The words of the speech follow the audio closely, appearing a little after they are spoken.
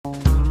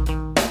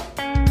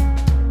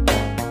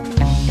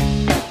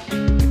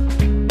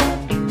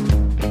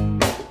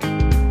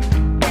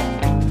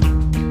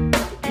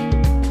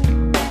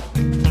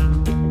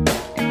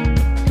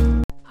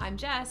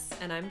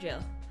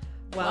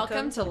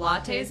Welcome to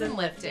Lattes and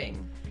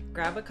Lifting.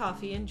 Grab a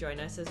coffee and join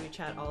us as we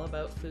chat all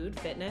about food,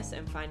 fitness,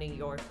 and finding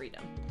your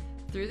freedom.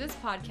 Through this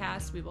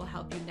podcast, we will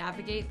help you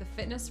navigate the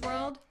fitness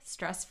world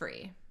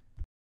stress-free.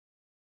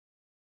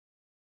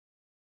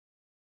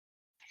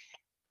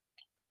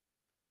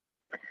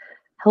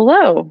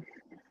 Hello.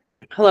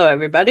 Hello,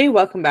 everybody.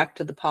 Welcome back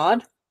to the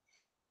pod.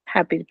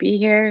 Happy to be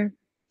here.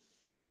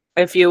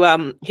 If you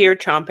hear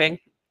chomping,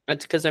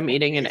 it's because I'm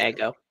eating an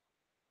Eggo.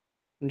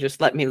 And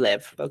just let me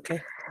live,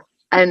 okay?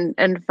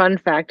 And fun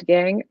fact,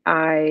 gang,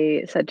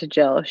 I said to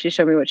Jill, she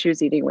showed me what she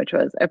was eating, which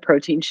was a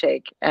protein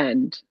shake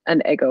and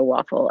an Eggo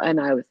waffle. And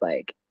I was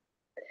like,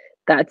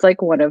 that's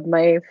like one of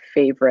my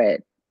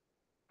favorite.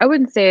 I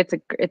wouldn't say it's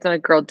not a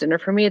girl dinner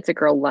for me, it's a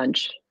girl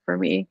lunch for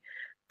me.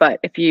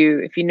 But if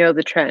you know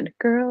the trend,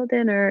 girl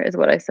dinner is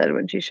what I said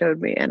when she showed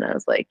me. And I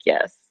was like,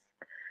 yes,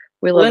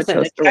 we love a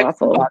toaster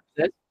waffle.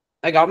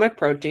 I got my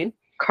protein.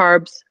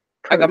 Carbs,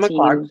 protein, I got my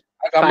carbs.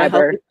 I got fiber. my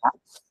healthy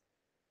fats.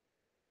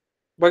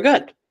 We're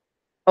good.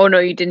 Oh, no,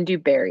 you didn't do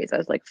berries. I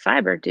was like,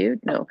 fiber,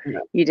 dude. No,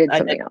 you did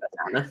something else.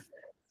 Banana.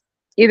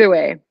 Either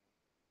way,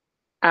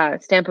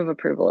 stamp of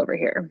approval over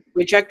here.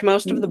 We checked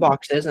most of the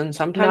boxes, and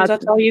sometimes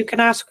that's all you can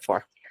ask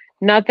for.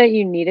 Not that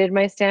you needed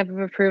my stamp of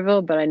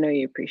approval, but I know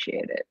you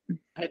appreciate it.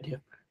 I do.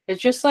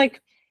 It's just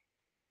like,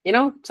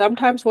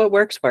 sometimes what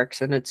works,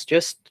 and it's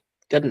just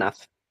good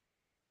enough.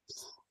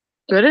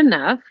 Good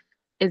enough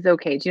is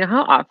okay. Do you know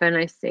how often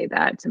I say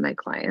that to my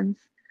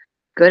clients?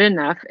 Good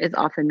enough is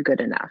often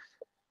good enough.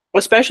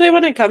 Especially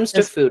when it comes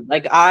to food.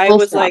 Like I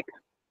was like,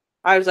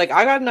 I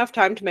got enough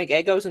time to make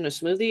Eggos in a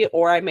smoothie,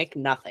 or I make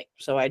nothing.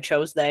 So I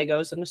chose the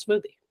Eggos in a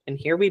smoothie. And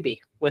here we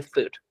be with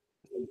food.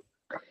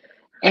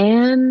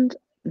 And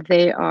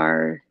they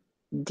are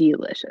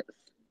delicious.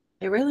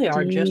 They really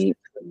are delicious.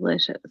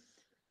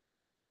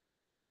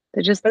 They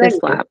anyway,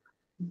 slap.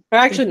 We're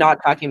actually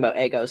not talking about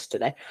Eggos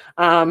today.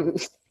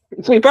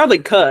 We probably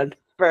could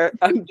for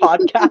a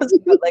podcast,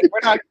 but we're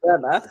not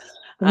gonna.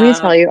 Let me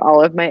tell you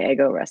all of my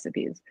Eggo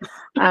recipes.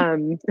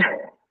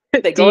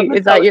 They go in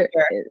the toaster,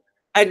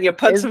 and you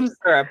put some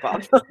syrup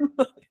on them.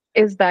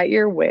 Is that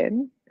your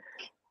win?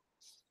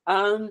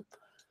 What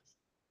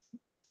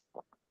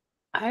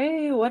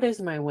is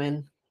my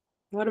win?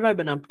 What have I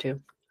been up to?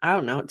 I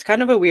don't know. It's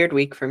kind of a weird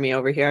week for me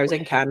over here. I was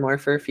in Canmore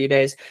for a few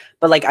days,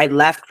 but I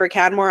left for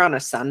Canmore on a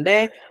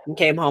Sunday and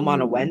came home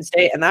on a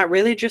Wednesday, and that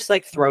really just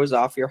throws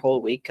off your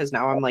whole week because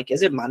now I'm like,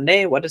 is it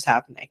Monday? What is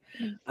happening?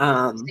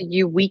 So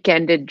you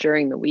weekended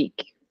during the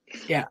week.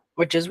 Yeah,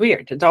 which is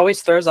weird. It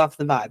always throws off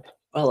the vibe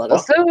a little.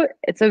 Also,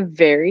 it's a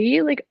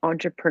very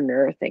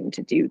entrepreneur thing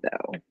to do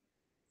though.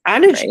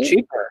 And it's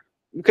cheaper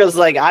because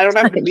I don't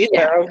have to be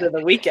there over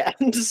the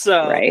weekend.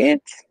 So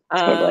right.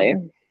 Totally.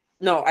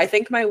 No, I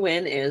think my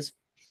win is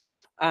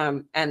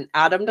and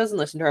Adam doesn't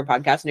listen to our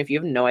podcast, and if you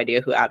have no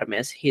idea who Adam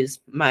is,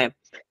 he's my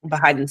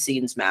behind the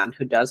scenes man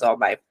who does all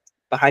my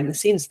behind the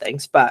scenes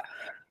things. But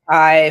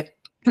I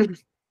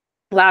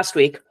last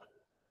week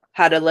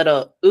had a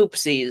little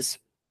oopsies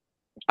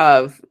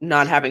of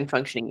not having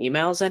functioning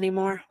emails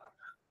anymore.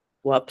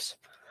 Whoops.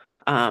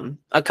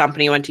 A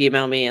company went to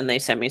email me and they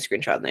sent me a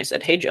screenshot and they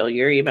said, "Hey Jill,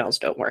 your emails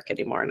don't work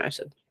anymore." And I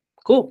said,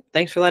 "Cool,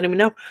 thanks for letting me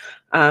know."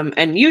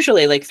 And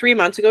usually 3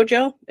 months ago,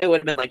 Jill, it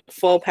would have been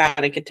full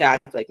panic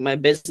attack. My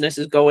business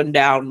is going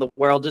down. The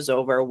world is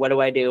over. What do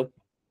I do?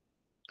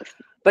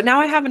 But now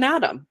I have an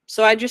Adam.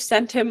 So I just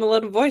sent him a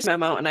little voice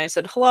memo and I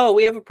said, "Hello,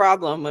 we have a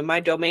problem. When my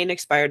domain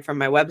expired from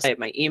my website,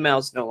 my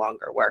emails no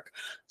longer work.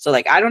 So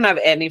I don't have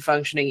any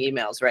functioning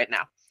emails right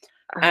now."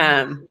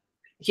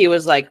 He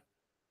was like,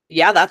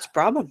 "Yeah, that's a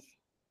problem."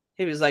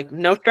 He was like,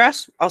 "No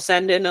stress. I'll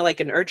send in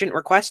an urgent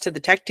request to the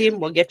tech team.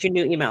 We'll get you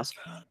new emails."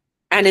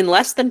 And in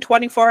less than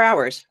 24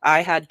 hours,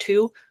 I had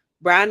 2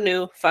 brand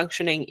new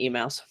functioning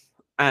emails.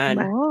 And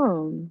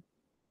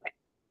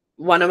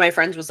one of my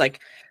friends was like,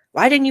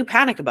 "Why didn't you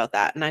panic about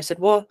that?" And I said,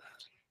 "Well,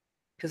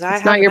 because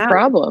it's not your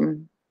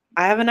problem.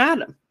 I have an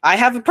Adam. I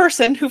have a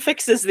person who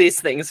fixes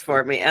these things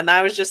for me." And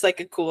that was just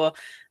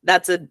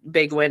that's a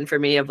big win for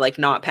me of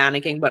not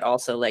panicking, but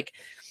also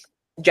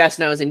Jess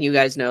knows and you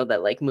guys know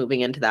that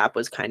moving into the app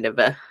was kind of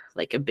a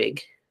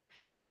big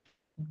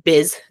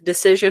biz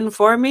decision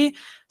for me.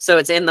 So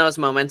it's in those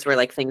moments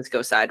where things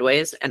go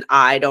sideways and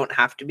I don't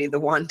have to be the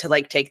one to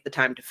take the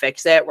time to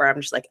fix it, where I'm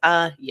just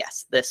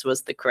yes, this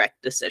was the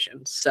correct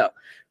decision. So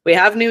we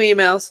have new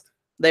emails.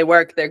 They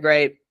work. They're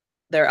great.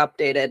 They're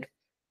updated.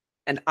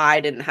 And I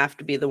didn't have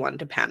to be the one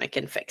to panic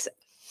and fix it.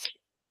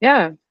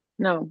 Yeah,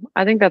 no,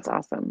 I think that's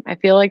awesome. I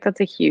feel like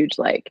that's a huge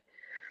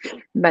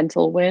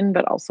mental win,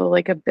 but also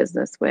a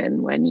business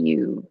win when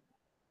you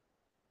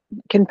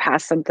can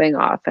pass something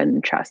off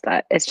and trust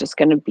that it's just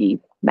going to be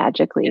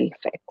magically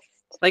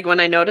fixed. When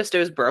I noticed it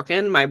was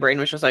broken, my brain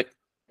was just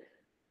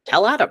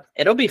tell Adam,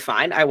 it'll be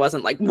fine. I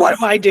wasn't what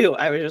do I do?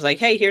 I was just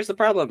 "Hey, here's the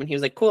problem." And he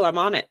was like, "Cool, I'm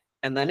on it."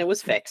 And then it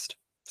was fixed.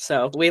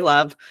 So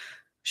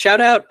shout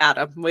out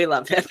Adam. We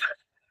love him.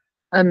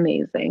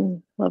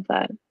 Amazing. Love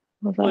that.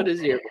 What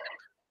is your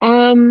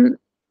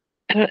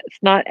it's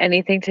not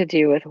anything to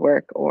do with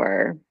work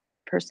or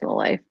personal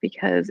life,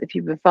 because if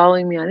you've been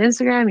following me on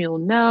Instagram, you'll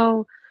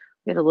know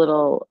we had a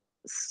little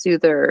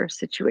soother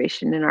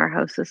situation in our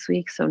house this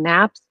week. So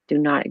naps do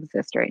not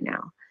exist right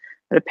now.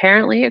 But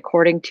apparently,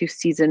 according to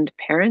seasoned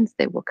parents,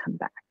 they will come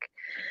back.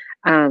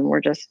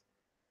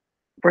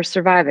 We're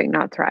surviving,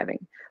 not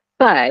thriving.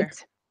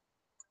 But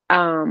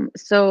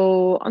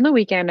so on the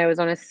weekend, I was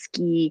on a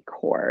ski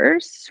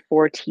course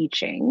for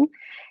teaching.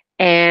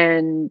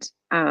 And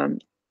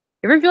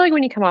you ever feel like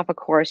when you come off a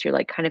course, you're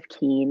like kind of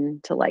keen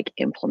to like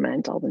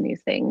implement all the new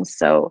things.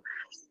 So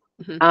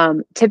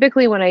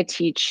typically when I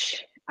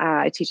teach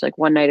like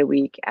one night a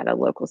week at a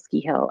local ski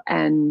hill,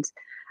 and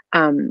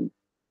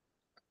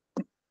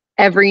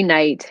every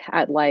night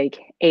at like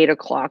 8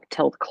 o'clock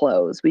till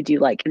close, we do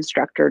like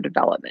instructor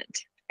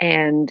development.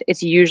 And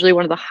it's usually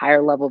one of the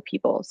higher level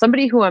people,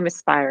 somebody who I'm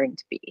aspiring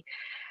to be,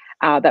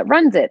 that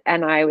runs it.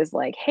 And I was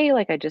like, hey,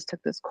 like I just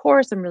took this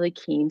course. I'm really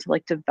keen to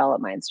like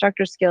develop my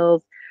instructor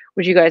skills.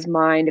 Would you guys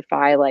mind if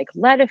I like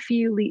led a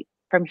few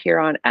from here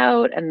on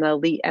out? And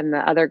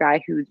the other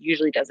guy who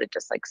usually does it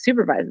just like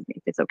supervises me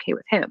if it's okay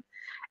with him.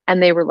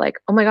 And they were like,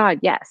 oh my God,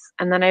 yes.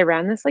 And then I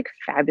ran this like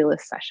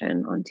fabulous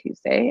session on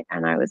Tuesday,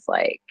 and I was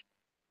like,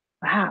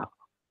 wow,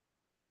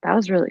 that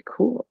was really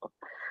cool.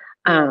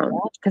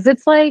 Because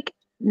it's like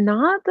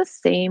not the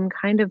same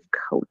kind of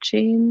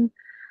coaching,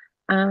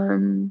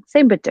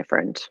 same but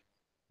different.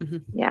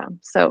 Yeah.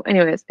 So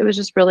anyways, it was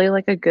just really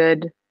like a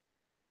good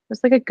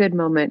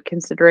moment,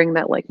 considering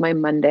that like my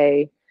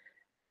Monday,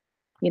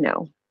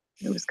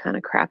 it was kind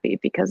of crappy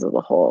because of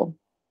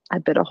I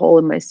bit a hole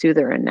in my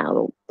soother, and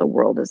now the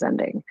world is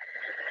ending.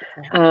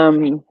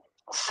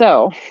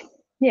 So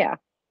yeah,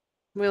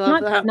 we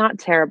love that. Not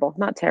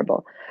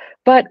terrible.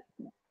 But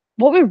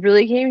what we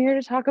really came here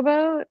to talk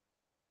about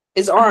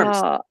is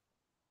arms.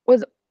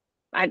 Was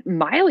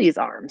Miley's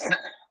arms.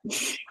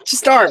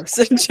 Just arms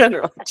in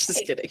general.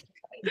 Just kidding.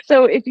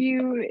 So if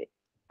you,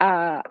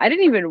 I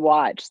didn't even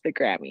watch the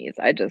Grammys.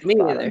 I just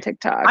saw it on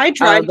TikTok. I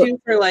tried to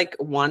for like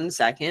 1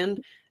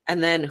 second,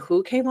 and then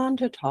who came on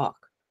to talk?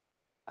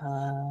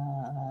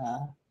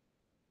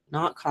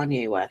 Not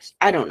Kanye West.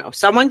 I don't know.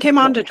 Someone came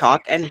on to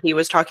talk, and he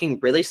was talking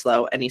really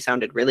slow, and he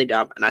sounded really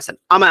dumb. And I said,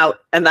 "I'm out."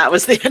 And that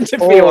was the end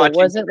of me watching.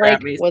 Was it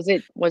like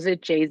was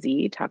it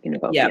Jay-Z talking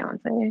about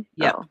Beyonce?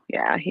 Yeah. Oh,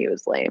 yeah, he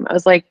was lame. I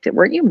was like,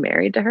 weren't you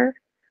married to her?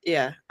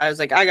 Yeah, I was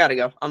like, I gotta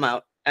go. I'm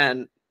out.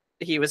 And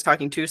he was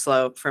talking too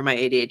slow for my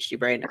ADHD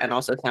brain, and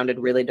also sounded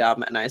really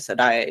dumb. And I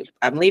said,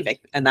 I'm leaving.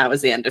 And that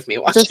was the end of me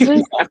watching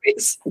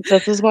Grammys.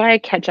 This is why I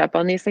catch up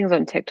on these things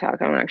on TikTok.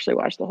 I don't actually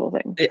watch the whole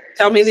thing.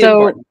 Tell me the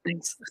important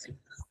things.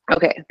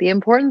 Okay, the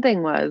important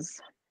thing was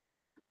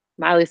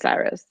Miley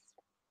Cyrus.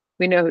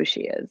 We know who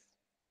she is.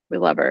 We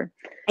love her.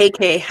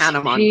 AKA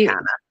Hannah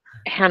Montana.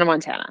 Hannah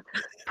Montana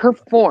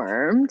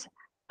performed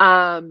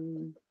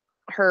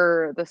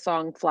the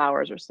song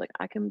Flowers, which is like,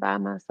 I can buy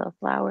myself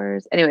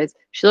flowers. Anyways,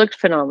 she looked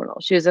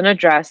phenomenal. She was in a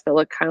dress that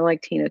looked kind of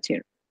like Tina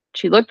Turner.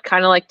 She looked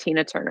kind of like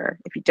Tina Turner.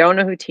 If you don't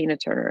know who Tina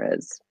Turner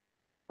is,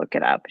 look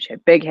it up. She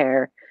had big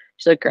hair.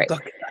 She looked great.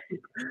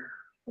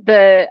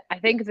 I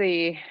think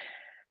the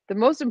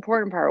most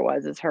important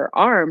part is her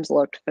arms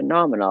looked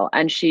phenomenal,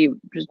 and she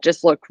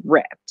just looked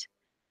ripped.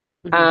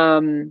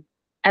 And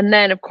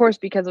then, of course,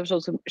 because of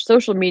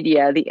social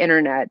media, the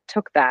internet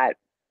took that,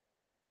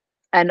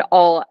 and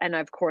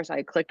of course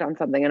I clicked on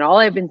something, and all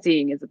I've been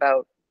seeing is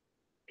about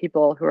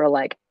people who are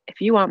like,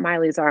 if you want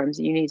Miley's arms,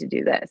 you need to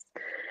do this.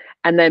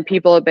 And then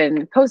people have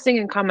been posting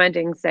and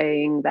commenting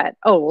saying that,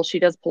 oh, well, she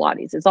does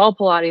Pilates. It's all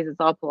Pilates. It's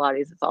all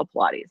Pilates. It's all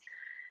Pilates.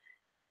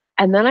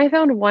 And then I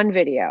found one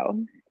video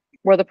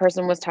where the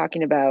person was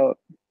talking about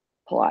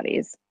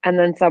Pilates. And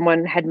then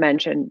someone had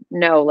mentioned,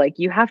 no, like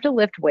you have to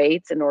lift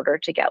weights in order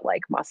to get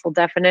like muscle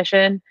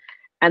definition.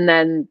 And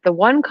then the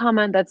one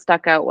comment that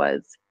stuck out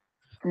was,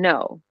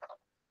 no,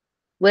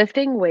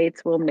 lifting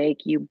weights will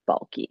make you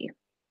bulky.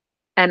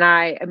 And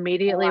I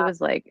immediately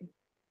was like,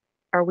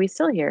 are we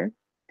still here?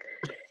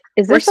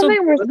 Is there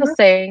something we're still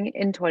saying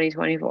in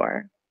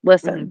 2024?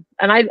 Listen,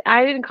 and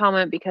I didn't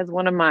comment because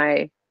one of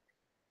my,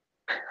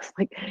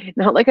 like,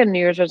 not like a New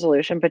Year's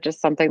resolution, but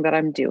just something that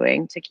I'm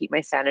doing to keep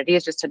my sanity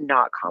is just to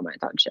not comment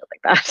on shit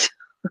like that.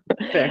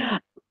 Fair.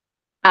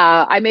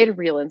 I made a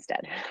reel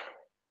instead.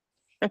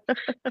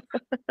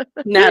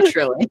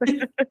 Naturally.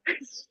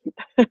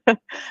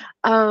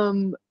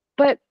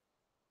 But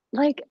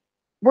like,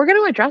 we're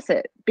going to address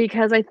it,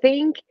 because I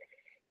think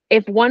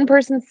if one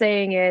person's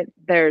saying it,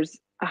 there's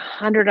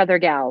 100 other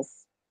gals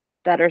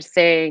that are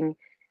saying,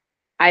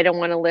 I don't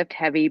want to lift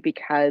heavy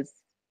because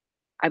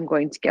I'm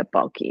going to get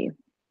bulky.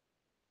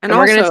 And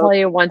we're going to tell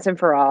you once and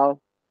for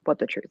all what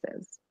the truth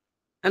is.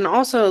 And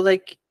also,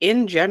 like,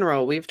 in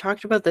general, we've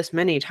talked about this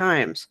many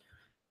times.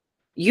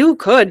 You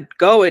could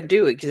go and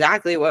do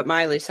exactly what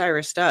Miley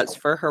Cyrus does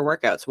for her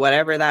workouts,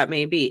 whatever that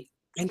may be.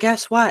 And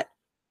guess what?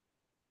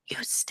 You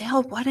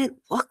still wouldn't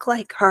look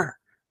like her.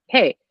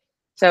 Hey,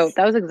 so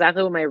that was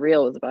exactly what my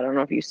reel was about. I don't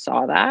know if you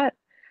saw that.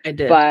 I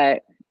did.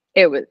 But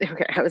it was,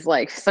 okay, I was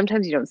like,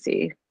 sometimes you don't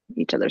see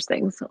each other's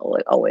things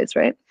always,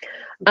 right?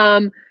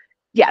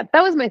 Yeah,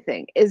 that was my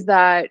thing, is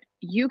that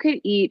you could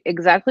eat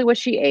exactly what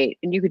she ate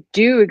and you could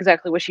do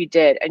exactly what she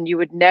did and you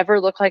would never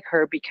look like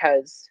her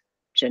because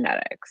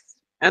genetics.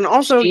 And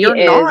also, She you're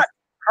not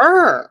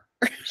her.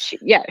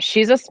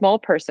 she's a small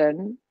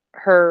person.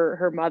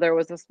 Her mother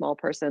was a small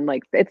person.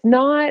 Like, it's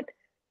not,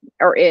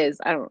 or is,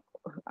 I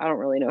don't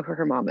really know who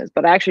her mom is,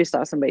 but I actually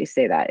saw somebody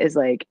say that, is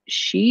like,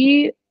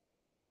 she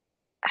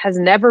has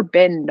never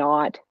been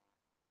not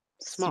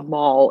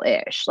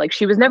small-ish. Like,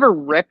 she was never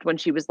ripped when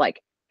she was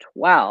like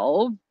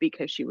 12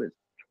 because she was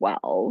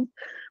 12,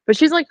 but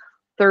she's like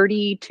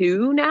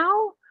 32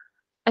 now,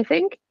 I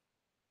think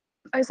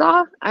I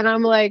saw. And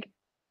I'm like,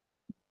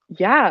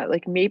 yeah,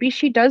 like maybe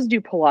she does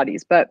do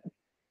Pilates, but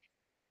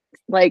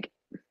like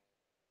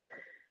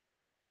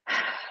a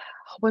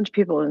whole bunch of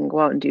people can go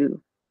out and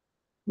do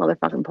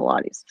motherfucking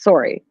Pilates.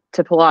 Sorry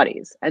to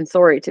Pilates and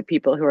sorry to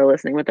people who are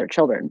listening with their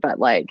children, but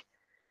like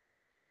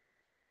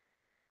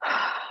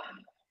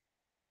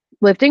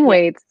lifting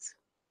weights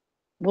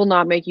will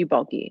not make you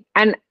bulky.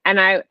 And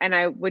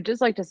I would just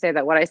like to say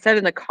that what I said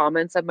in the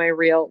comments of my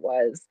reel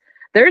was,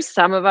 there's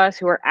some of us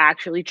who are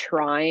actually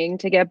trying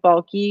to get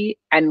bulky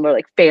and we're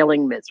like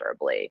failing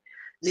miserably.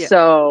 Yeah.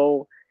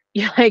 So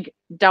you like,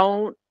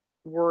 don't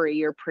worry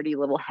your pretty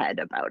little head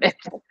about it.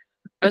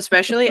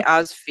 Especially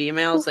as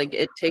females, like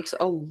it takes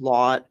a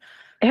lot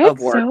of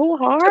It's work so to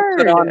hard.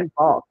 put on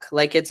bulk.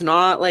 Like, it's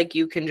not like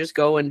you can just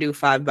go and do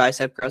 5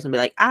 bicep curls and be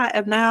like, I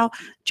am now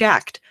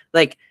jacked.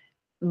 Like,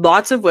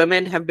 lots of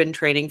women have been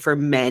training for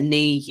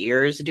many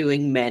years,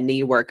 doing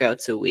many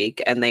workouts a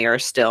week, and they are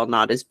still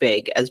not as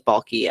big, as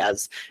bulky,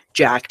 as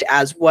jacked,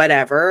 as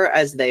whatever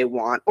as they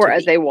want or to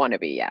as be. they want to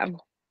be. Yeah.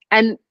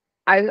 And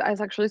I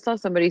actually saw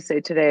somebody say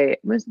today,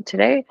 was it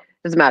today?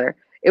 Doesn't matter.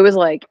 It was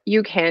like,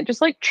 you can't just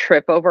like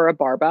trip over a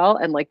barbell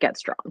and like get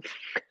strong.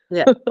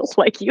 Yeah.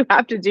 Like, you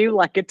have to do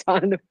like a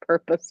ton of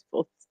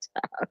purposeful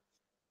stuff.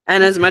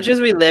 And as much as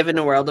we live in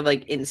a world of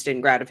like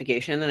instant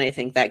gratification, and I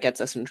think that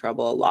gets us in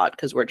trouble a lot,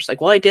 because we're just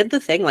like, well, I did the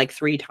thing like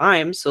 3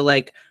 times, so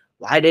like,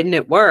 why didn't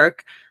it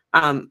work?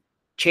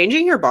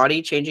 Changing your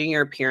body, changing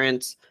your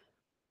appearance,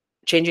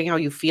 changing how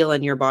you feel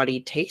in your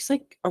body takes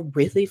like a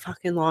really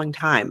fucking long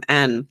time.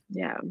 And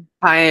Yeah.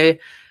 I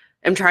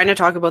am trying to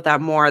talk about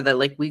that more, that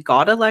like, we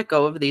gotta let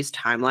go of these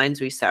timelines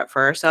we set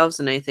for ourselves.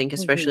 And I think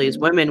especially as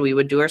women, we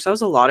would do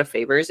ourselves a lot of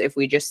favors if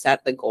we just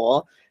set the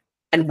goal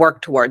and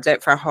work towards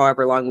it for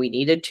however long we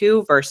needed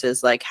to,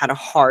 versus like had a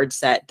hard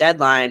set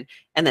deadline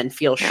and then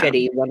feel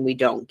shitty when we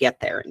don't get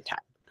there in time.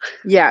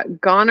 Yeah.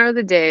 Gone are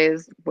the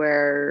days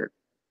where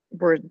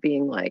we're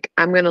being like,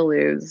 I'm going to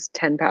lose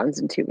 10 pounds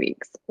in 2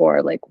 weeks,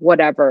 or like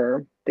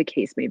whatever the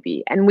case may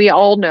be. And we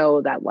all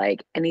know that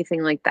like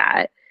anything like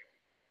that,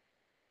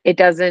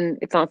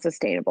 it's not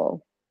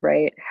sustainable,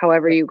 right?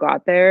 However you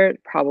got there,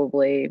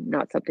 probably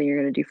not something you're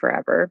going to do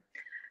forever.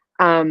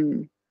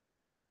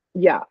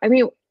 Yeah. I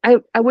mean,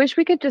 I wish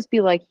we could just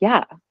be like,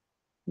 yeah,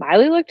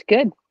 Miley looked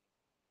good.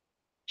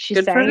 She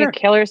Good for sang a her.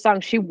 killer song.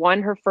 She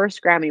won her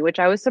first Grammy, which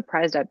I was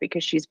surprised at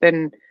because she's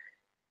been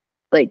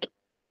like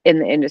in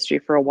the industry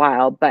for a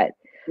while. But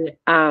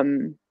Yeah.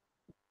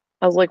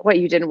 I was like, what,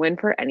 you didn't win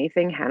for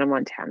anything Hannah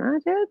Montana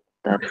did?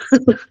 That's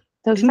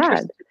so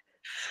sad.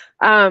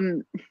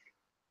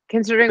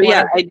 Considering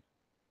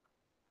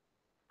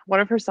one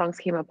of her songs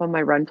came up on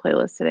my run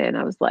playlist today, and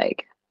I was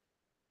like,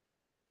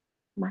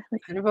 Miley,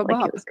 kind of a like,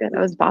 bop. it was good.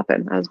 I was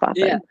bopping.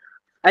 Yeah.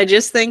 I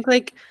just think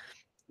like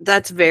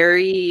that's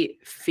very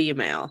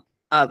female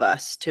of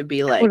us to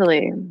be like,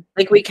 Totally.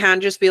 like, we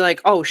can't just be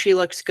like, oh, she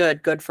looks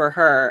good for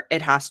her.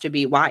 It has to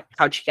be, why?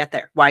 How'd she get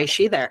there? Why is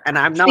she there? And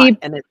I'm not.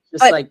 And it's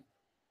just like,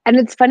 and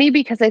it's funny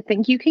because I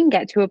think you can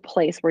get to a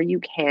place where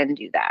you can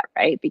do that,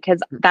 right? Because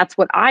that's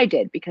what I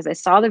did, because I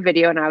saw the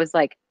video and I was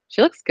like,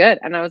 she looks good.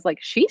 And I was like,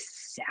 she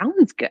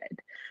sounds good.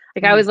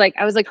 Like, I was like,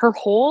 her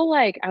whole,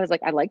 like, I was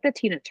like, I like the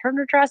Tina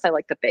Turner dress. I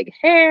like the big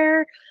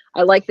hair.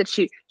 I like that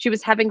she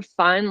was having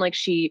fun. Like,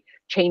 she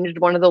changed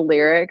one of the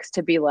lyrics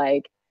to be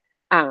like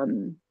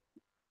something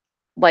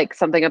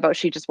about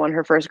she just won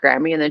her first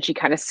Grammy, and then she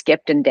kind of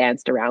skipped and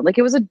danced around. Like,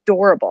 it was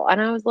adorable.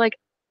 And I was like,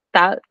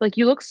 that, like,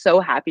 you look so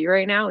happy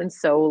right now, and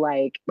so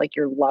like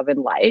you're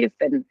loving life.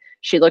 And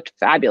she looked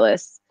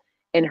fabulous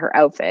in her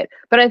outfit.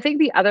 But I think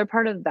the other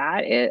part of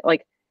that is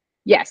like,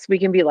 yes, we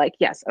can be like,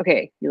 yes,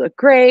 okay, you look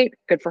great,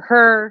 good for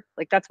her.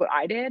 Like, that's what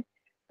I did.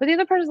 But the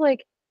other part is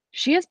like,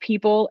 she has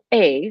people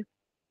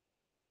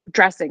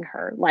dressing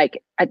her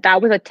like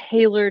that was a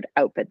tailored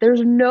outfit.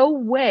 There's no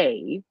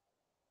way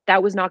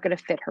that was not going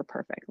to fit her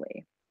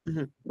perfectly.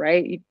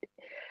 Right?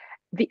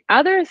 The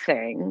other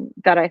thing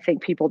that I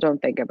think people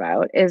don't think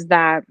about is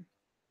that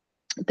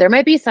there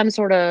might be some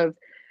sort of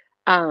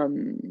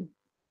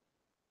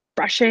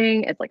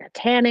brushing, it's like a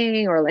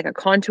tanning or like a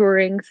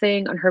contouring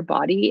thing on her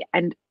body,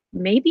 and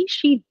maybe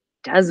she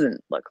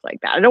doesn't look like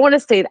that. I don't want to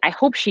say that. I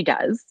hope she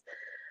does.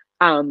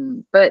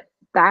 But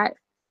that,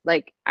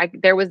 like,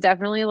 there was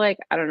definitely like,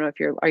 I don't know if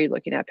are you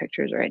looking at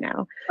pictures right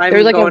now? I'm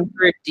There's like going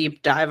for a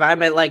deep dive.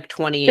 I'm at like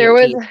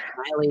 2018.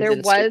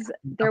 There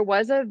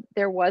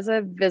was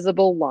a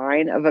visible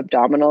line of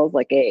abdominals,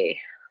 like a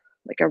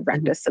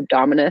rectus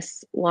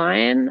abdominis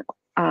line.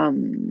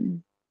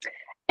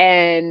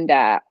 And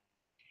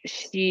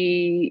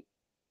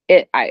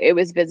it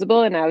was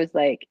visible, and I was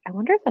like, I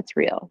wonder if that's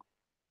real.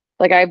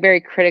 Like, I very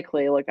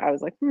critically looked. I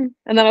was like, and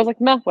then I was like,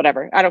 no,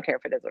 whatever. I don't care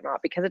if it is or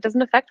not because it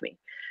doesn't affect me.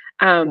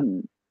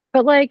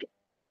 But like,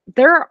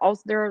 there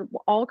are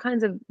all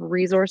kinds of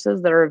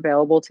resources that are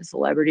available to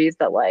celebrities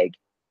that like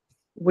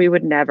we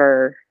would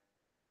never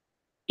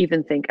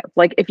even think of.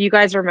 Like, if you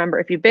guys remember,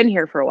 if you've been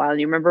here for a while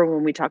and you remember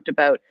when we talked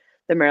about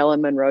the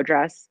Marilyn Monroe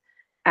dress,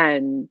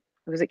 and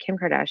was it Kim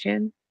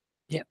Kardashian?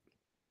 Yep.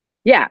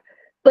 Yeah.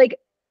 Like,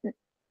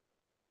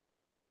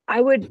 I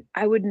would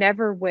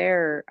never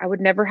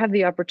have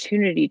the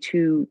opportunity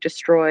to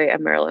destroy a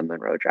Marilyn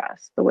Monroe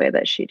dress the way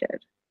that she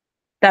did.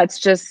 That's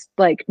just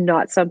like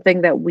not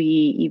something that we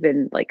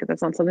even like,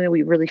 that's not something that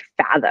we really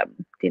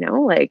fathom, you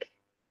know? Like,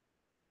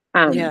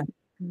 Yeah.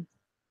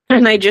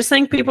 And I just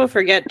think people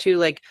forget to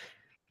like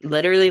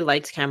literally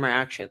lights, camera,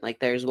 action. Like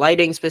there's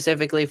lighting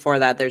specifically for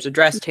that. There's a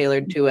dress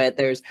tailored to it.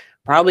 There's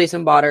probably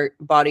some body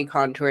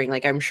contouring.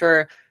 Like I'm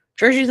sure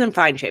she's in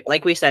fine shape.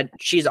 Like we said,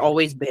 she's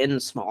always been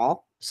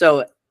small.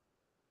 So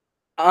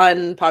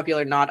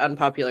not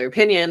unpopular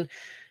opinion,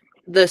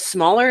 the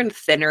smaller and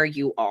thinner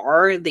you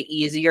are, the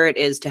easier it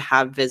is to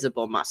have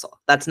visible muscle.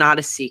 That's not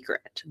a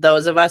secret.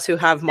 Those of us who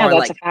have more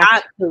like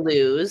fat to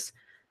lose,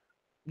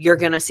 you're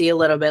going to see a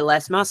little bit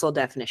less muscle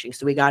definition.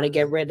 So we got to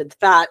get rid of the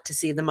fat to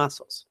see the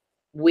muscles.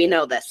 We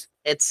know this.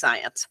 It's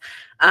science.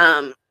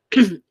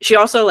 She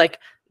also like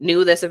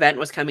knew this event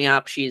was coming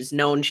up. She's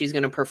known she's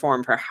going to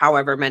perform for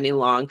however many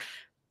long.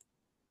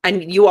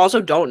 And you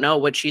also don't know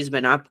what she's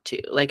been up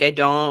to. Like, I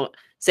don't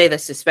say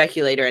this to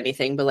speculate or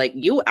anything, but like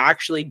you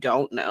actually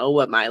don't know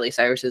what Miley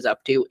Cyrus is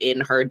up to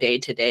in her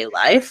day-to-day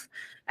life.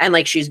 And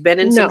like she's been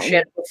in some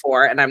shit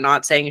before, and I'm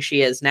not saying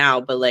she is now,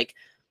 but like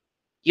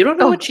you don't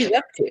know what she's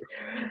up to.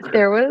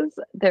 There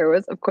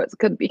was of course,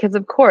 because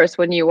of course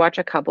when you watch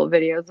a couple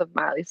videos of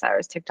Miley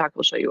Cyrus, TikTok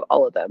will show you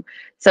all of them.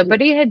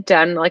 Somebody had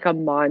done like a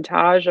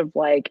montage of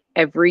like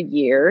every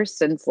year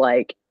since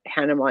like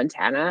Hannah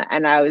Montana,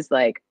 and I was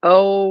like,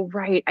 oh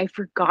right, I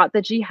forgot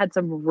that she had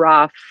some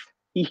rough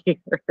years.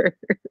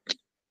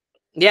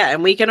 Yeah,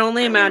 and we can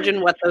only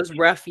imagine what those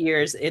rough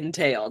years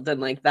entailed. And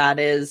like that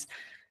is,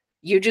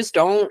 you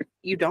don't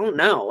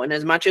know. And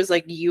as much as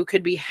like you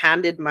could be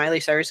handed Miley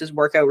Cyrus's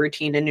workout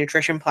routine and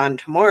nutrition plan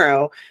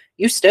tomorrow,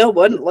 you still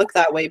wouldn't look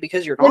that way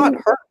because you're not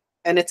her.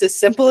 And it's as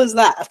simple as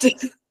that.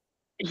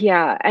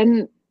 Yeah,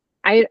 and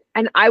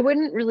I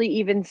wouldn't really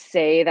even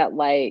say that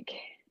like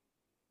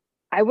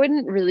I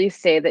wouldn't really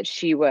say that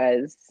she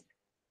was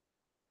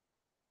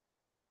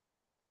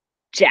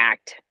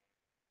jacked.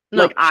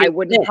 No, like I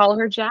wouldn't call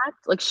her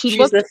jacked. Like she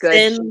looked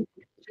good.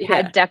 She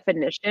had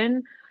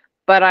definition.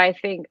 But I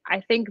think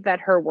that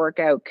her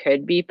workout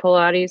could be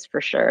Pilates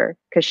for sure,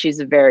 because she's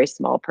a very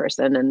small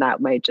person and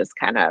that might just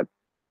kind of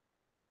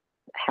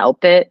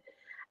help it.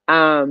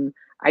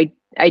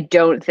 I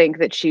don't think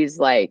that she's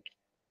like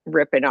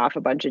ripping off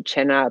a bunch of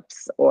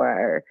chin-ups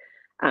or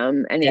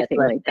anything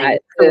like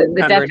that.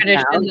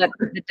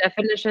 The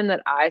definition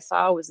that I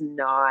saw was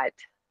not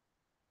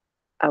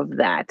of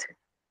that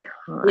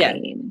kind. Yeah.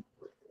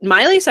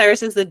 Miley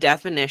Cyrus is the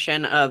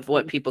definition of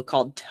what people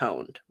call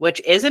toned,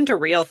 which isn't a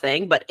real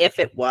thing, but if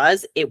it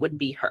was, it would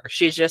be her.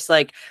 She's just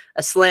like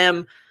a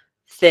slim,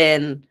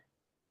 thin,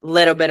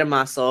 little bit of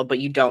muscle, but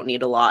you don't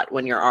need a lot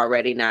when you're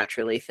already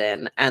naturally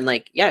thin. And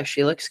like, yeah,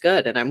 she looks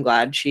good. And I'm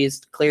glad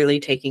she's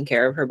clearly taking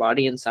care of her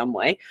body in some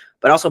way,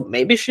 but also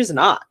maybe she's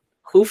not.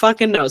 Who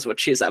fucking knows what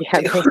she's up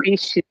to?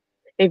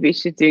 Maybe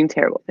she's doing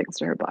terrible things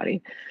to her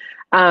body.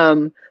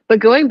 But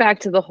going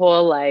back to the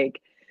whole, like,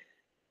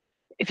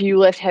 if you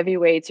lift heavy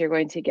weights, you're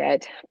going to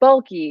get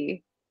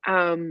bulky.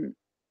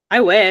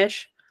 I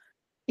wish.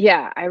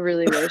 Yeah, I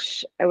really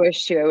wish. I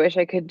wish too. I wish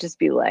I could just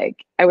be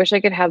like, I wish I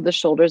could have the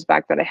shoulders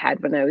back that I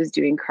had when I was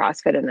doing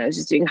CrossFit and I was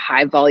just doing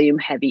high volume,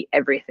 heavy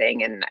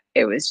everything. And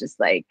it was just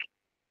like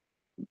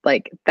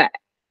that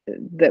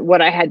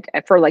what I had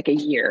for like a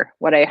year,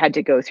 what I had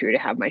to go through to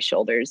have my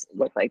shoulders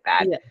look like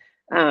that. Yeah.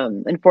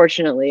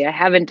 Unfortunately, I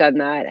haven't done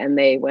that and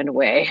they went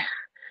away.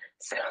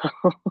 So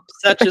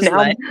such is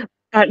life.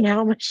 But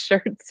now my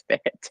shirts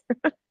fit.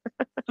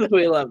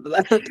 We love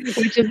that.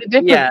 Which is a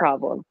different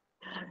problem.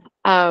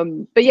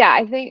 But yeah,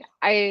 I think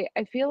I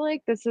feel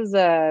like this is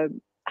I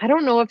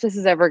don't know if this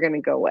is ever going to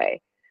go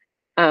away.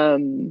 I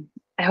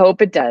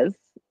hope it does,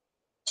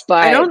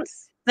 but I don't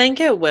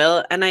think it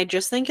will. And I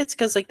just think it's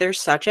because like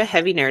there's such a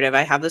heavy narrative.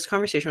 I have this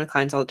conversation with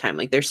clients all the time.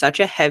 Like there's such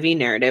a heavy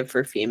narrative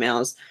for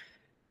females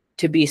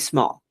to be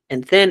small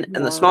and thin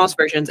and the smallest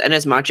versions. And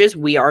as much as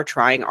we are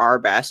trying our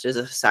best as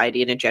a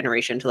society and a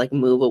generation to like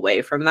move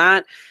away from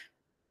that,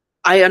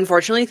 I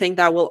unfortunately think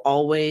that will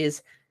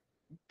always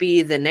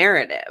be the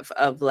narrative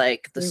of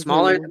like the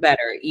smaller the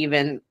better,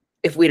 even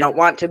if we don't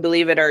want to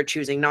believe it or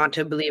choosing not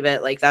to believe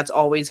it. Like that's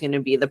always going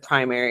to be the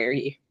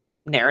primary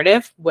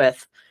narrative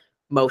with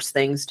most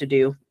things to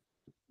do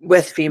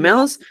with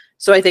females.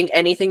 So I think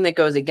anything that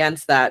goes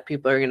against that,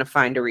 people are going to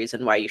find a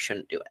reason why you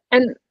shouldn't do it.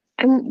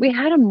 And we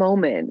had a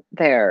moment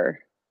there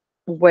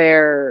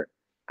where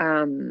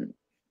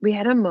we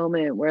had a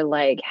moment where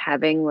like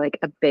having like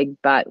a big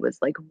butt was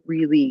like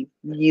really,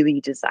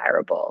 really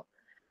desirable.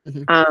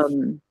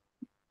 Mhm.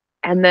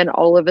 And then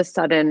all of a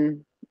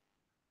sudden,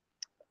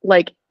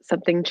 like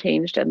something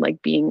changed and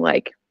like being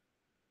like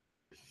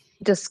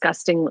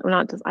disgusting,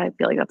 not just, I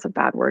feel like that's a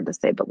bad word to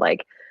say, but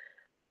like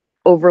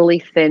overly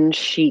thin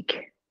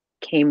chic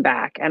came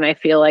back. And I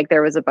feel like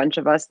there was a bunch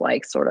of us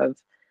like sort of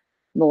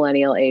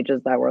millennial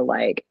ages that were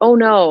like, oh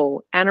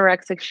no,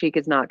 anorexic chic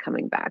is not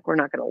coming back. We're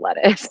not going to let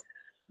it.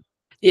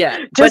 Yeah,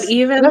 but just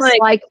even just like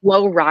like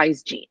low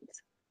rise jeans.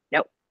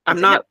 Nope. I'm It's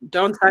a no. not.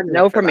 Don't sign me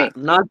No up for for me. that.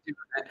 I'm not doing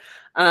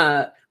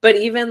it. But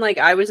even like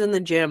I was in the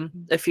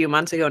gym a few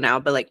months ago now,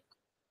 but like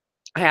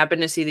I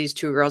happened to see these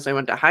two girls I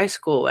went to high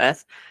school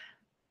with,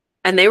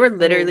 and they were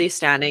literally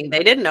standing.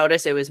 They didn't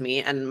notice it was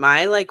me. And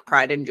my like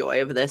pride and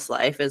joy of this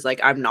life is like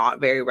I'm not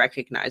very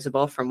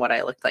recognizable from what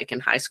I looked like in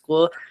high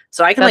school,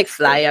 so I can like That's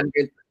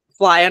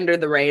fly under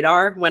the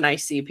radar when I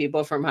see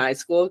people from high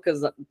school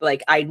because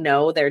like I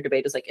know their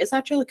debate is like, is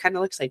that Jill? It kind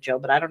of looks like Jill,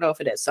 but I don't know if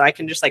it is. So I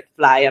can just like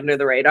fly under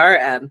the radar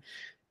and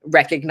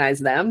recognize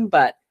them.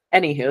 But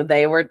anywho,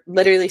 they were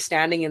literally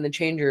standing in the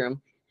change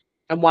room,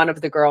 and one of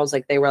the girls,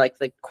 like they were like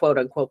the quote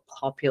unquote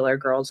popular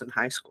girls in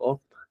high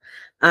school.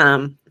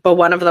 But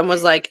one of them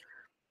was like,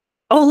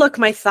 oh look,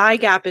 my thigh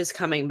gap is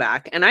coming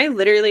back. And I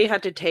literally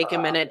had to take a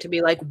minute to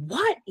be like,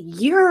 what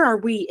year are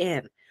we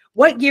in?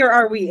 What year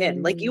are we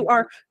in? Like you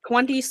are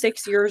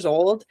 26 years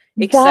old,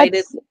 excited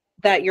That's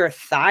that your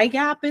thigh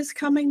gap is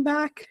coming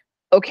back.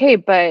 okay,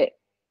 but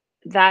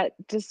that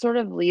just sort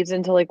of leads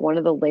into like one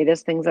of the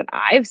latest things that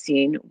I've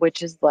seen,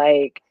 which is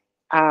like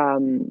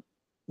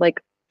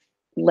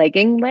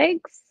legging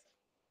legs.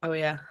 Oh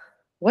yeah.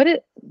 What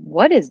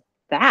is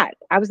that?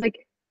 I was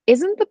like,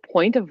 isn't the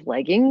point of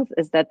leggings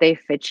is that they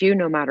fit you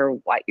no matter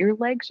what your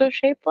legs are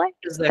shaped like?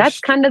 Is there That's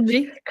kind of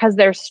stretchy? because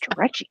they're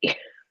stretchy.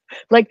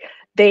 Like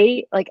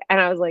they like,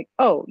 and I was like,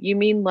 oh, you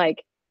mean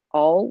like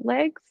all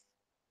legs?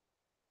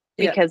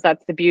 Yeah. Because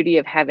that's the beauty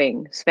of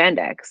having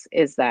spandex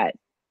is that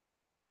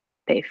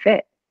they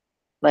fit.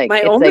 Like My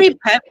it's only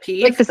pet like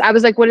peeve, this. I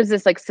was like, what is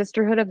this like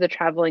sisterhood of the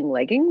traveling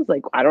leggings?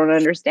 Like I don't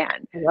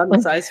understand. one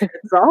size fits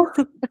all.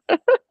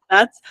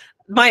 That's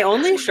my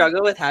only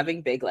struggle with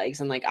having big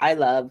legs. And like I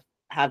love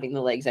having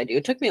the legs I do.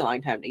 It took me a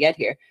long time to get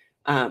here.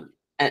 In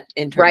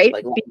terms of Right?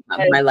 like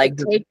Because my it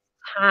legs. takes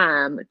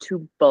time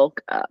to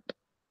bulk up.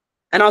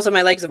 And also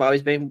my legs have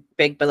always been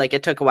big, but like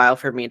it took a while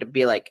for me to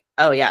be like,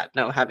 oh yeah,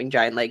 no, having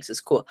giant legs is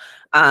cool.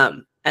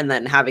 And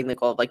then having the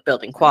goal of like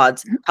building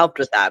quads helped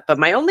with that. But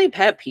my only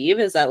pet peeve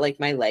is that like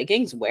my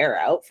leggings wear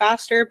out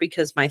faster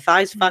because my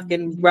thighs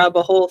fucking rub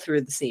a hole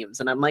through the seams.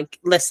 And I'm like,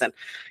 listen,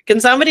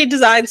 can somebody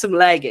design some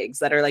leggings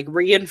that are like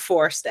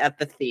reinforced at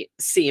the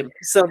seam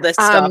so this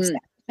stops?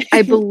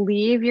 I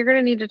believe you're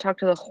gonna need to talk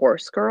to the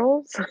horse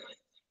girls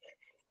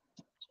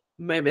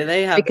Maybe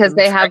they have because some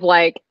they have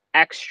like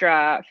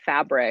extra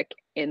fabric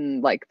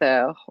in like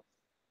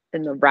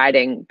in the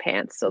riding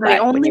pants so my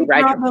that when you only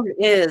ride problem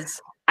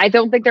is I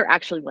don't think they're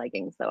actually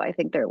leggings though. I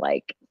think they're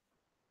like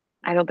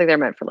I don't think they're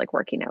meant for like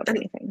working out or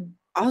anything.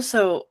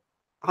 also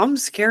I'm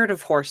scared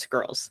of horse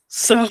girls.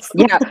 So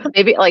Yeah,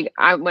 maybe like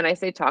when I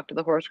say talk to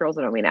the horse girls,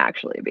 I don't mean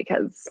actually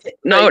because like,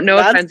 no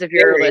that's offense if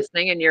you're scary.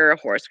 listening and you're a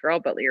horse girl,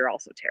 but you're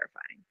also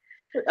terrifying.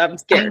 I'm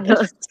scared.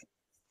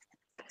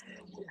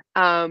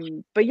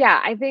 But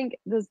yeah, I think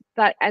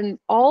that and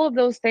all of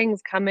those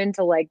things come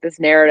into like this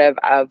narrative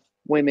of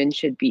women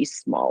should be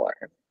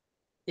smaller.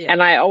 Yeah.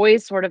 And I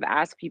always sort of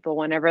ask people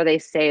whenever they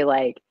say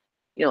like,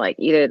 you know, like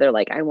either they're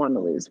like, I want to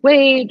lose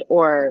weight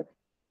or,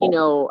 you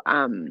know,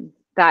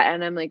 that,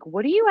 and I'm like,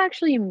 what do you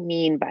actually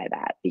mean by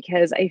that?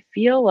 Because I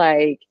feel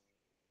like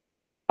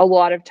a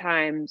lot of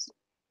times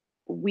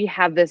we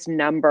have this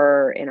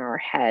number in our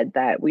head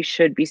that we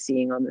should be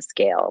seeing on the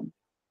scale.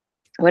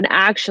 When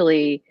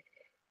actually,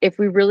 if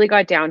we really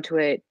got down to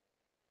it,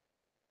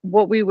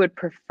 what we would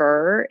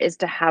prefer is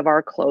to have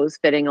our clothes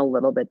fitting a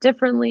little bit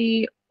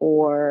differently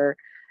or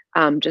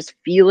just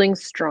feeling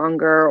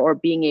stronger or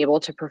being able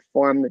to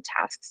perform the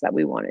tasks that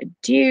we want to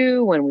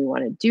do when we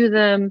want to do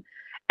them.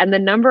 And the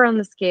number on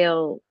the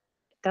scale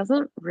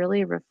doesn't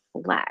really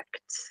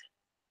reflect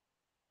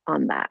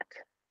on that.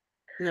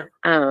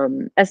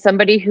 No. As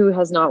somebody who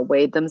has not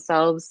weighed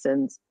themselves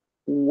since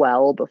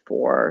well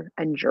before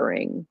and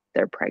during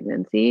their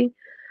pregnancy,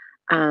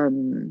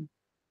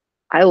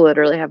 I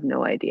literally have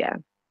no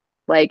idea.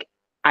 Like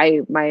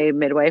my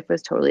midwife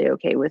was totally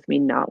okay with me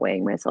not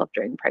weighing myself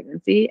during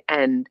pregnancy.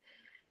 And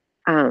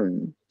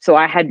so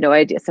I had no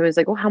idea. Somebody's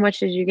like, well, how much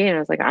did you gain? I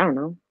was like, I don't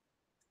know.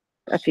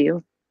 A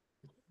few.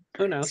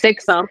 Who knows?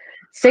 Six, Some.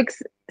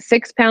 6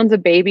 pounds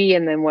of baby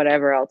and then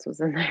whatever else was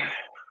in there.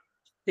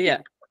 Yeah.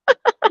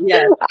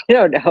 Yeah. I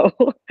don't know.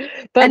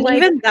 But And like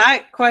even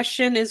that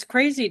question is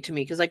crazy to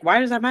me because like why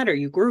does that matter?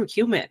 You grew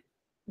human.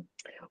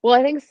 well,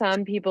 I think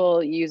some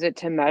people use it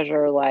to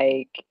measure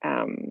like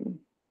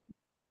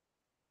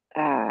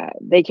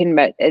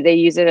they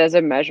use it as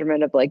a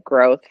measurement of like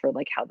growth for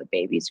like how the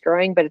baby's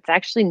growing, but it's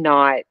actually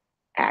not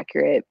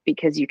accurate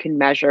because you can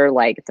measure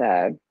like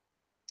the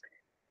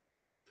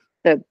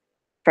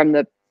from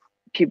the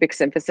pubic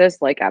symphysis,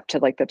 like up to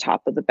like the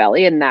top of the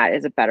belly, and that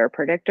is a better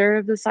predictor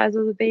of the size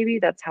of the baby.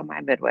 That's how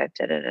my midwife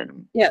did it,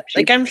 and Yeah,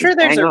 she I'm was sure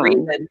there's bang a on.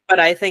 reason, but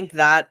I think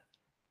that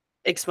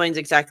explains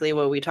exactly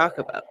what we talk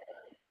about.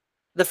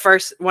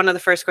 One of the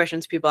first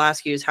questions people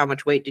ask you is how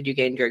much weight did you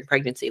gain during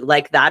pregnancy?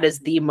 Like that is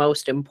the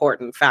most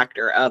important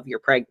factor of your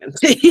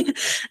pregnancy.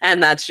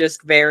 And that's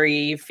just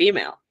very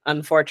female,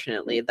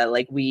 unfortunately, that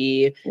like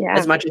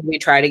as much as we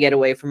try to get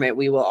away from it,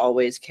 we will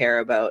always care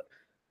about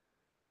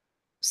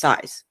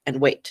size and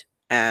weight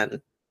and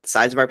the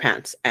size of our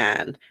pants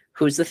and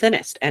who's the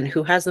thinnest and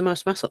who has the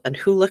most muscle and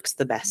who looks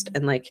the best.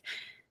 And like,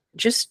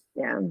 just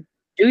do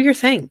your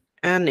thing.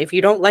 And if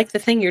you don't like the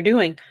thing you're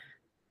doing,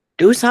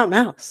 do something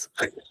else.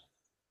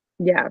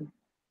 Yeah.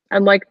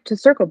 And like to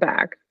circle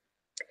back,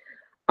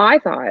 I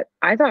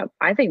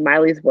think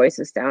Miley's voice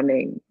is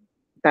sounding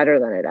better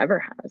than it ever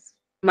has.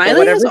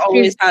 Miley has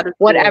always had a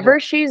whatever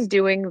she's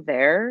doing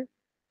there,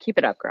 keep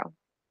it up, girl.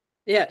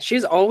 Yeah,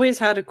 she's always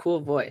had a cool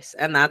voice.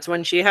 And that's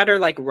when she had her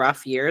like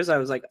rough years. I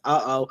was like,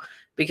 uh-oh,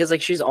 because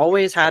like she's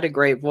always had a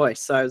great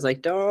voice. So I was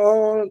like,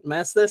 don't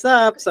mess this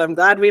up. So I'm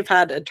glad we've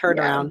had a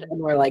turnaround and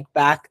we're like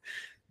back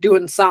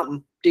doing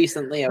something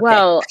decently okay.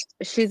 Well,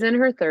 she's in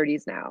her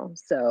 30s now,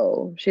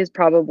 so she's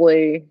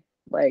probably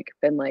like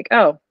been like,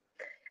 oh,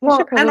 I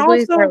should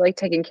probably start like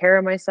taking care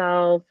of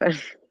myself.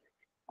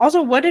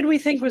 Also, what did we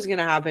think was going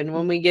to happen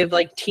when we give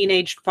like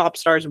teenage pop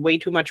stars way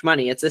too much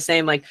money? It's the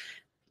same, like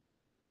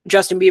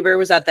Justin Bieber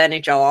was at the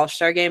NHL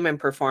All-Star game and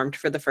performed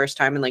for the first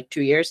time in like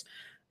 2 years.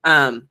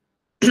 Love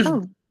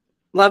that.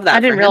 I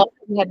didn't realize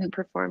he hadn't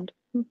performed.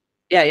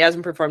 Yeah, he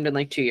hasn't performed in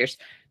like 2 years.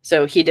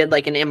 So he did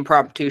like an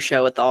impromptu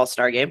show at the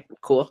All-Star game.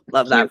 Cool.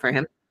 Love that for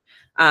him.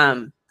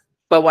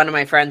 But one of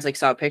my friends like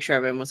saw a picture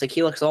of him and was like,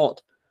 he looks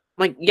old.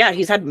 I'm like, yeah,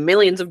 he's had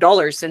millions of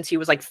dollars since he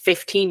was like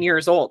 15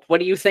 years old. What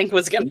do you think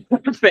was going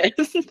to happen?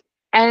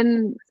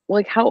 And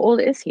like, how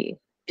old is he?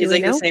 He's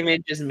like the same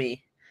age as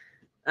me.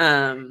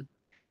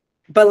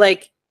 But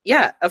like,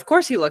 yeah, of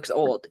course he looks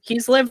old.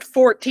 He's lived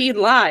 14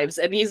 lives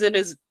and he's in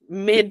his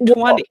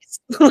mid-20s.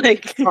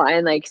 Like,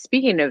 and like,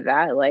 speaking of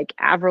that, like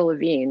Avril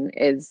Lavigne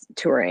is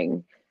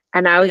touring.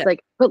 And I was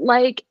like, but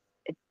like,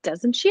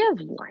 doesn't she have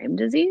Lyme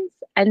disease?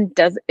 And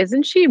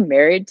isn't she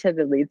married to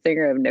the lead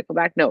singer of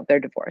Nickelback? No,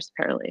 they're divorced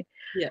apparently.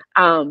 Yeah.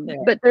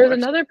 But there's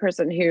another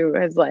person who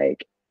has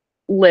like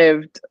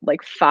lived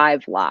like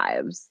 5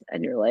 lives,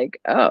 and you're like,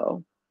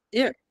 oh.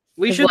 Yeah.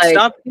 We should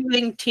stop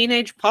giving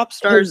teenage pop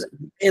stars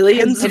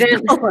millions of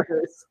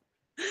dollars.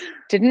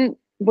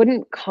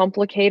 Wouldn't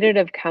Complicated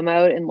have come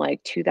out in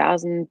like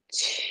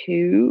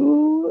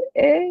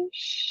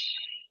 2002-ish?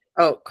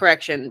 Oh,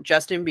 correction.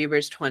 Justin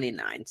Bieber's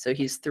 29, so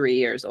he's 3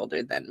 years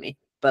older than me.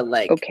 But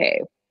like,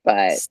 okay,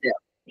 but still,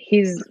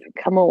 he's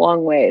come a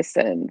long way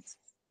since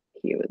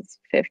he was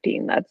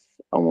 15. That's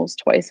almost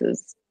twice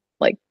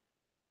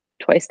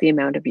the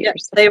amount of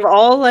years. Yeah, they've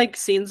all like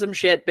seen some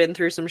shit, been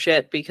through some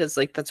shit, because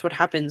like that's what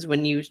happens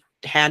when you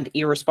hand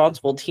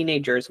irresponsible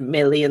teenagers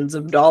millions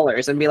of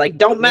dollars and be like,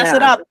 don't mess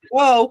it up.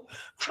 Whoa.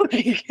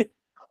 Yeah.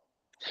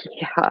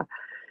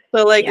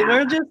 So like,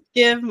 we'll just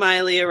give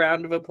Miley a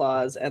round of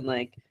applause. And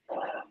like,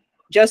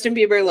 Justin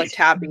Bieber looked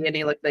happy and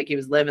he looked like he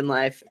was living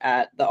life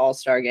at the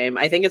All-Star game.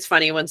 I think it's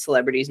funny when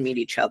celebrities meet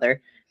each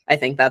other. I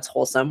think that's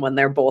wholesome when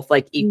they're both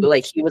like equal.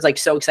 Like he was like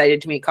so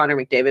excited to meet Connor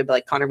McDavid, but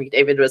like Connor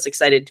McDavid was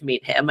excited to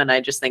meet him. And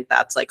I just think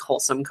that's like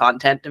wholesome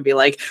content to be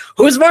like,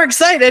 who's more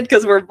excited?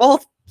 Because we're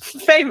both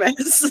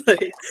famous.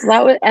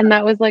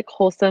 that was like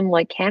wholesome,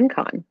 like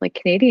CanCon, like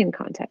Canadian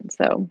content.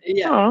 So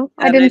yeah,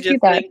 I didn't see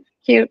that.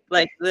 Cute.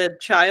 Like the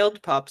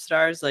child pop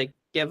stars, like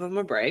give them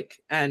a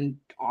break. And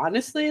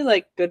honestly,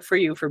 like good for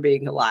you for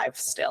being alive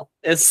still.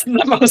 It's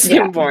the most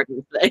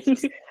important thing.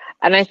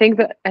 And I think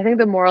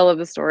the moral of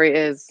the story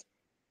is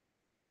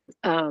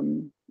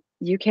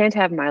you can't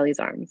have Miley's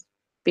arms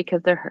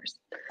because they're hers.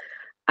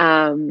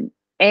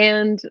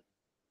 And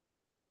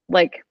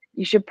like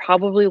you should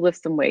probably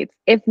lift some weights.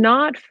 If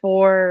not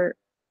for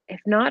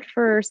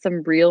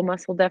some real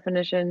muscle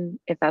definition,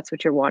 if that's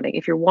what you're wanting.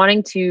 If you're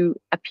wanting to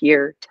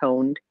appear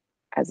toned,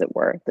 as it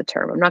were, the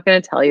term. I'm not going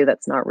to tell you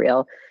that's not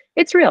real.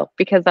 It's real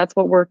because that's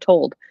what we're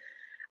told.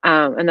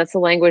 And that's the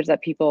language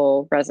that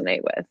people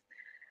resonate with.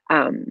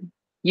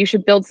 You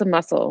should build some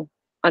muscle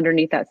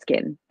underneath that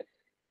skin.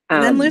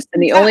 And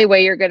the only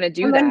way you're going to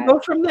do that go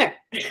from there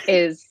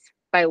is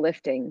by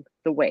lifting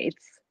the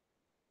weights.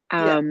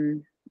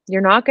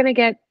 You're not going to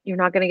get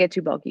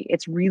too bulky.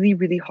 It's really,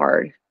 really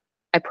hard.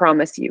 I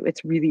promise you,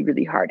 it's really,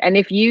 really hard. And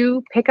if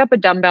you pick up a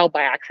dumbbell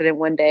by accident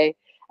one day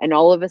and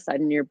all of a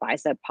sudden your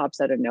bicep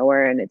pops out of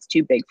nowhere and it's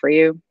too big for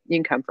you, you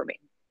can come for me.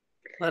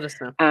 Let us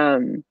know.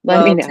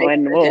 Let me know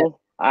and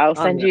I'll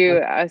send you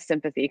a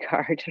sympathy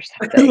card or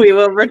something. We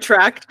will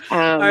retract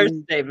our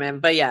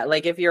statement. But yeah,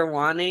 like if you're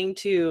wanting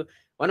to,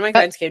 one of my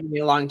friends came to me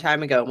a long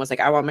time ago and was like,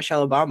 I want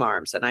Michelle Obama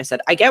arms. And I said,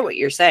 I get what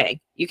you're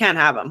saying. You can't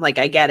have them. Like,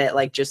 I get it.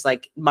 Like, just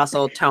like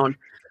muscle tone.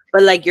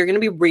 But like, you're going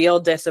to be real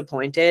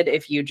disappointed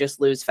if you just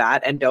lose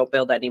fat and don't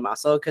build any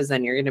muscle. Cause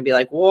then you're going to be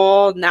like,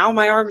 well, now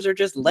my arms are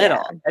just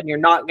little and you're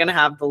not going to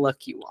have the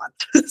look you want.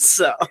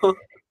 So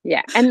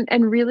Yeah.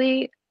 And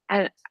really,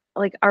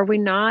 like, are we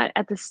not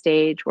at the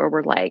stage where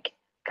we're like,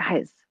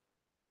 guys,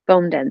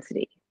 bone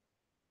density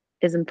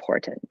is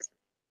important.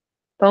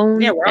 Yeah, Bone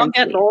we're all getting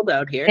density. old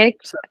out here. Pick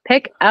So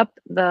pick up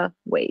the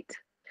weight.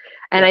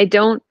 And Yeah. I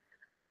don't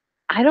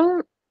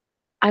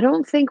I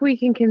don't think we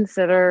can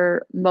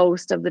consider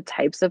most of the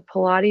types of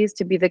Pilates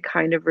to be the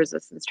kind of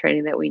resistance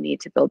training that we need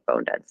to build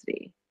bone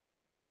density.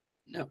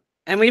 no.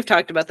 And we've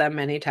talked about that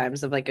many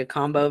times of like a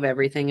combo of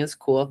everything is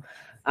cool.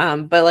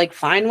 But like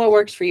find what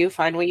works for you,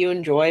 find what you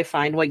enjoy,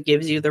 find what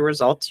gives you the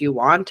results you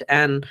want,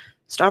 and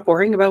stop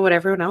worrying about what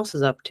everyone else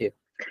is up to.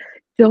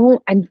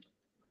 Don't and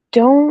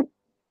don't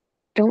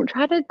don't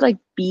try to like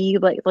be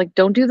like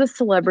don't do the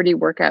celebrity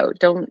workout.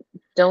 Don't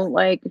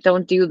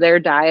do their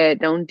diet,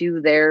 don't do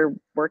their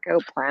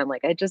workout plan.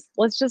 Like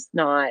let's just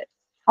not be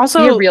a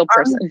Also, real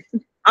person.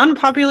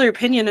 unpopular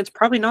opinion, it's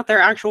probably not their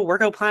actual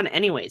workout plan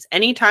anyways.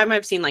 Anytime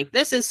I've seen like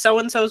this is so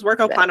and so's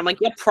workout plan, I'm like,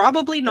 yeah,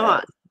 probably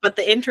not. But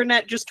the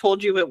internet just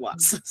told you it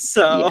was.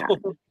 So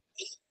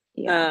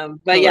Yeah.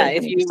 but Totally, yeah,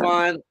 if you 100%.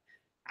 want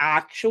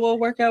actual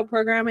workout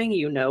programming,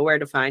 you know where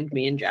to find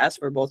me and Jess.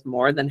 We're both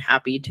more than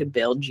happy to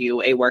build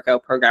you a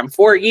workout program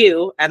for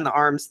you and the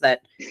arms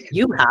that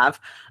you have.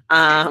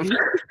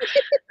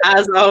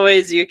 As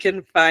always, you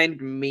can find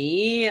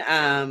me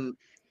on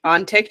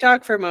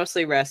TikTok for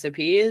mostly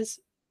recipes,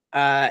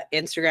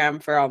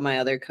 Instagram for all my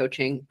other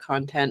coaching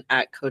content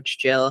at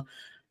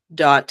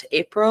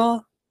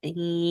coachjill.april.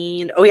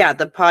 And oh yeah,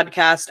 the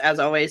podcast as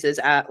always is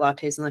at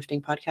Lattes and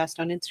Lifting Podcast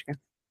on Instagram.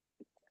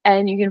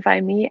 And you can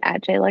find me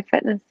at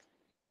JLuckFitness.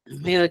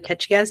 We'll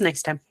catch you guys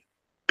next time.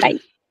 Bye.